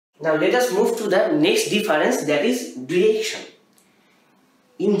Now let us move to the next difference, that is direction.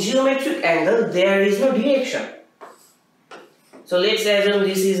 In geometric angle there is no direction. So let's assume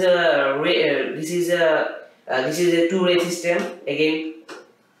this is a two-ray system, again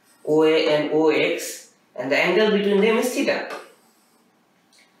OA and OX, and the angle between them is theta.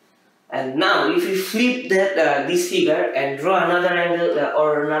 And now if we flip that this figure and draw another angle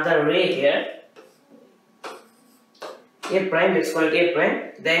or another ray here, A prime, let's call it A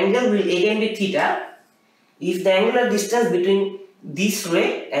prime, the angle will again be theta if the angular distance between this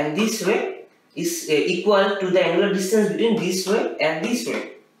ray and this ray is equal to the angular distance between this ray and this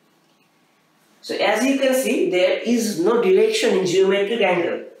ray. So as you can see, there is no direction in geometric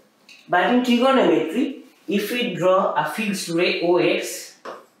angle, but in trigonometry, if we draw a fixed ray OX,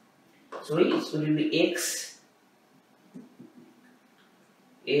 sorry, it will be X,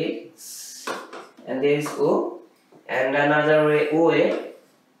 and there is O, and another ray OA,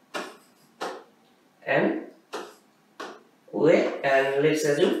 and let's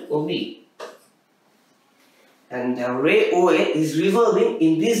assume OB. And the ray OA is revolving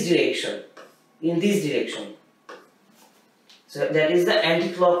in this direction. So that is the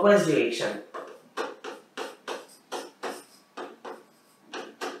anti-clockwise direction.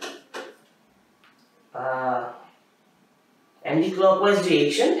 Anti-clockwise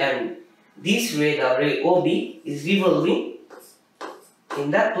direction, and this ray, the ray OB, is revolving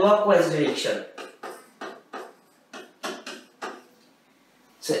in the clockwise direction.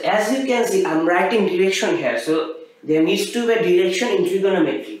 So as you can see, I am writing direction here. So there needs to be a direction in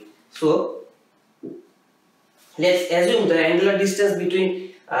trigonometry. So let's assume the angular distance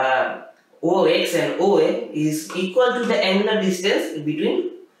between OX and OA is equal to the angular distance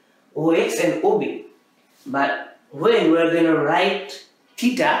between OX and OB. But when we are going to write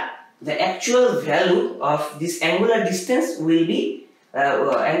theta, the actual value of this angular distance will be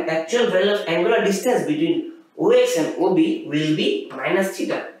an actual value of angular distance between OX and OB will be minus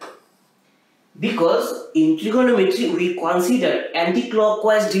theta, because in trigonometry we consider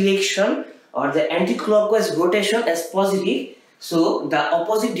anti-clockwise direction or the anti-clockwise rotation as positive, so the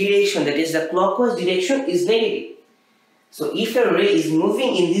opposite direction, that is the clockwise direction, is negative. So if a ray is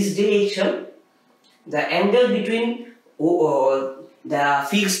moving in this direction, the angle between the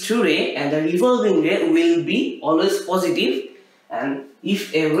fixed ray and the revolving ray will be always positive, and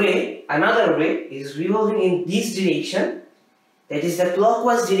if another ray is revolving in this direction, that is the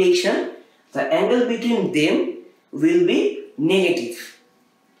clockwise direction, the angle between them will be negative.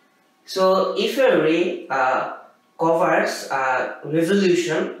 So if a ray covers a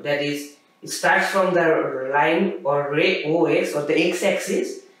revolution, that is, it starts from the line or ray OX or the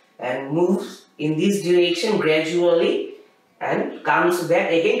x-axis and moves in this direction gradually and comes back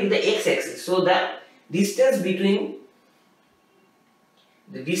again to the x-axis, so the distance between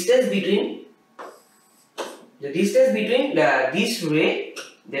this ray,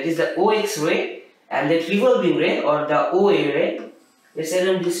 that is the OX ray, and the revolving ray or the OA ray, let's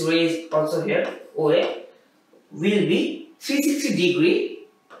assume this ray is also here, OA, will be 360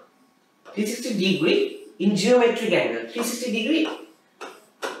 degree in geometric angle. 360 degree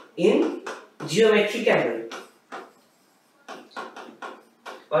in geometric angle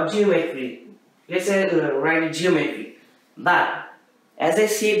or geometry. Let's say write geometry. But as I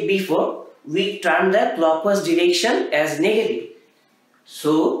said before, we turn the clockwise direction as negative.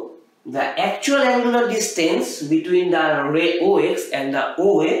 So the actual angular distance between the ray OX and the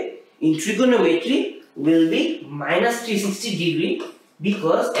OA in trigonometry will be minus 360 degree,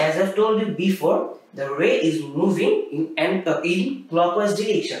 because as I told you before, the ray is moving in clockwise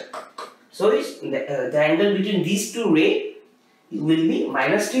direction. So it's the angle between these two rays will be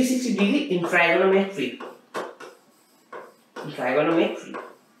minus 360 degree in trigonometry.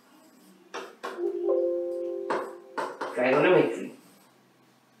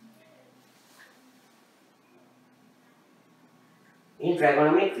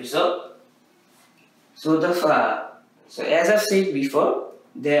 So as I said before,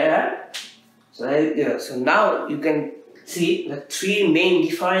 there are so now you can see the three main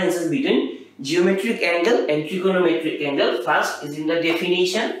differences between geometric angle and trigonometric angle. First is in the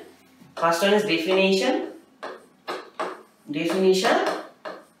definition. First one is definition.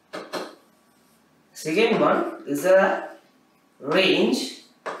 Second one is a range,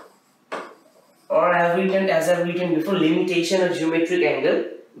 or as I've written before, limitation of geometric angle,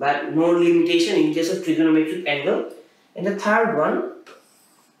 but no limitation in case of trigonometric angle. And the third one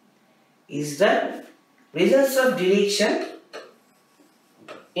is the presence of direction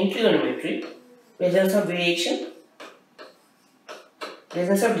in trigonometry. Presence of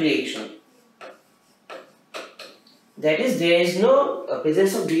That is, there is no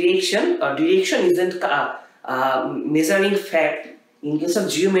presence of direction, or direction isn't measuring fact in case of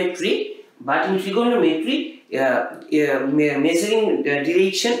geometry, but in trigonometry, measuring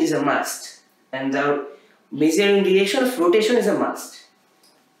direction is a must, and the measuring direction of rotation is a must.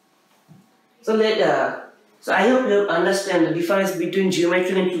 So so I hope you understand the difference between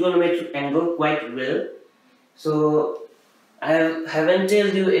geometric and trigonometric angle quite well. So I haven't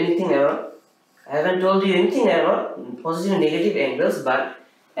told you anything about positive and negative angles, but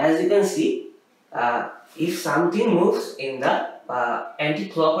as you can see, if something moves in the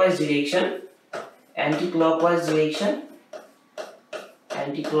anti-clockwise direction,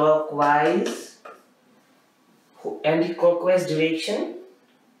 direction.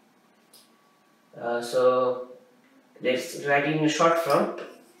 So let's write in short form.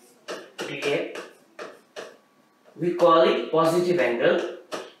 Okay, we call it positive angle.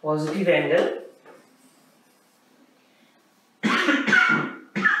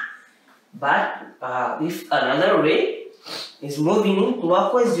 But if another ray is moving in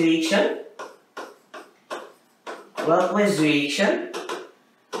clockwise direction,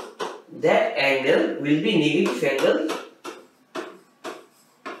 that angle will be negative angle,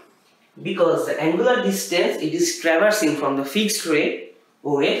 because the angular distance it is traversing from the fixed ray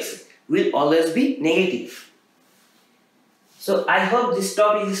OX will always be negative. So I hope this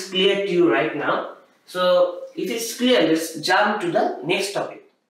topic is clear to you right now. So if it's clear, let's jump to the next topic.